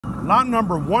Lot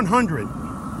number 100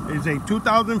 is a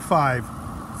 2005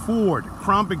 Ford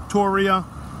Crown Victoria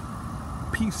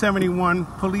P71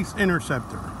 Police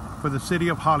Interceptor for the city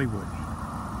of Hollywood.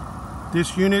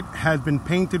 This unit has been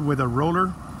painted with a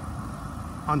roller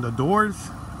on the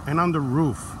doors and on the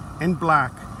roof in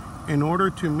black in order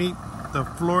to meet the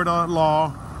Florida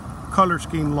law color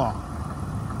scheme law,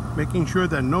 making sure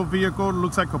that no vehicle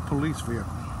looks like a police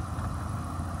vehicle.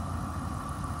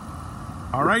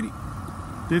 Alrighty,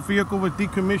 this vehicle was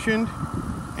decommissioned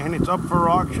and it's up for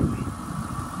auction.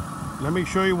 Let me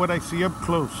show you what I see up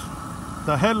close.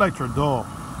 The headlights are dull.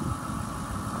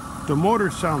 The motor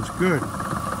sounds good.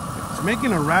 It's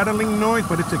making a rattling noise,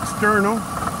 but it's external.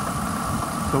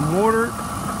 The motor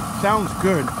sounds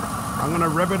good. I'm gonna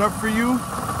rev it up for you.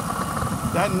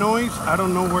 That noise, I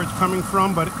don't know where it's coming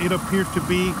from, but it appears to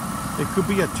be, it could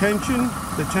be a tension,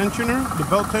 the tensioner, the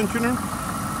belt tensioner.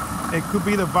 It could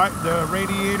be the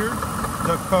radiator,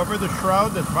 the cover, the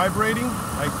shroud that's vibrating.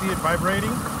 I see it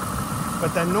vibrating,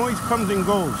 but that noise comes and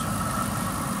goes.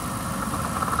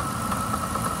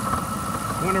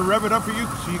 I'm gonna rev it up for you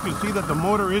so you can see that the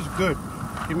motor is good.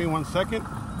 Give me 1 second.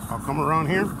 I'll come around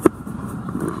here.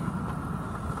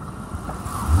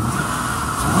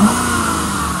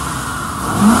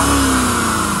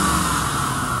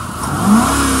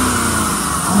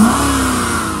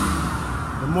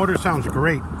 The motor sounds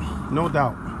great, no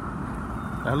doubt.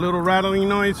 That little rattling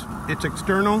noise, it's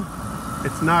external,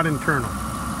 it's not internal.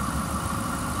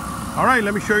 All right,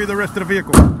 let me show you the rest of the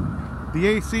vehicle. The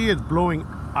AC is blowing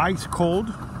ice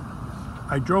cold.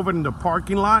 I drove it in the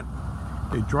parking lot.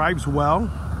 It drives well.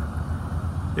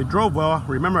 It drove well.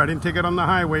 Remember, I didn't take it on the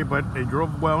highway, but it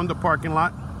drove well in the parking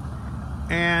lot.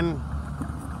 And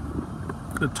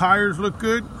the tires look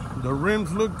good. The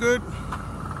rims look good.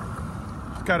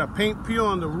 It's got a paint peel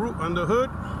on the roof, on the hood.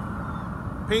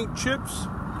 Paint chips.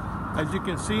 As you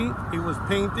can see, it was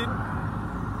painted.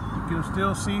 You can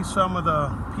still see some of the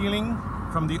peeling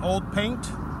from the old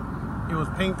paint. It was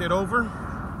painted over.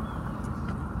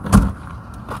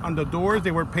 On the doors,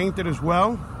 they were painted as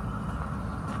well.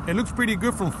 It looks pretty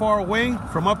good from far away.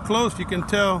 From up close, you can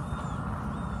tell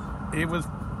it was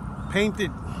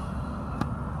painted.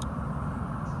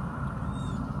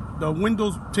 The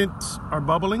windows tints are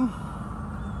bubbling.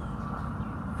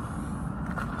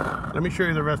 Let me show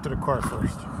you the rest of the car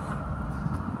first.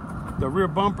 The rear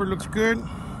bumper looks good.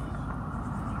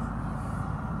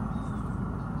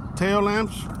 Tail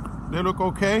lamps, they look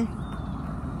okay.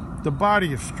 The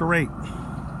body is straight.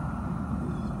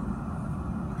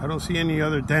 I don't see any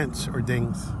other dents or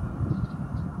dings.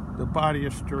 The body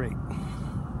is straight.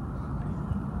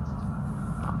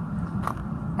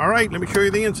 All right, let me show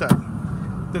you the inside.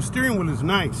 The steering wheel is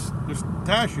nice. The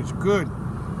dash is good.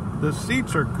 The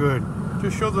seats are good.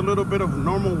 Just shows a little bit of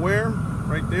normal wear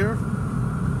right there.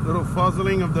 Little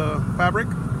fuzzling of the fabric.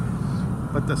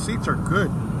 But the seats are good.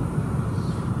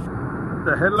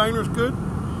 The headliner's good.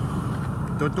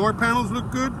 The door panels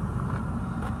look good.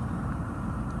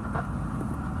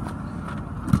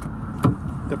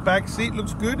 The back seat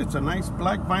looks good. It's a nice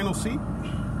black vinyl seat.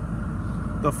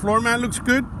 The floor mat looks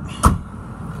good.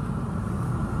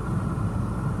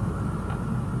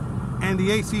 And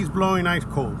the AC is blowing ice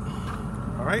cold.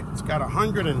 All right, it's got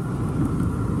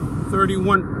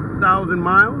 131,000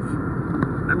 miles.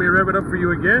 Let me rev it up for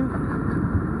you again.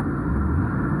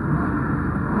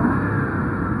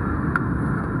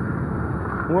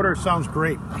 Motor sounds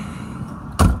great.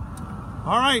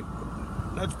 All right,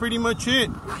 that's pretty much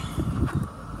it.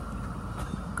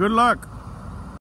 Good luck.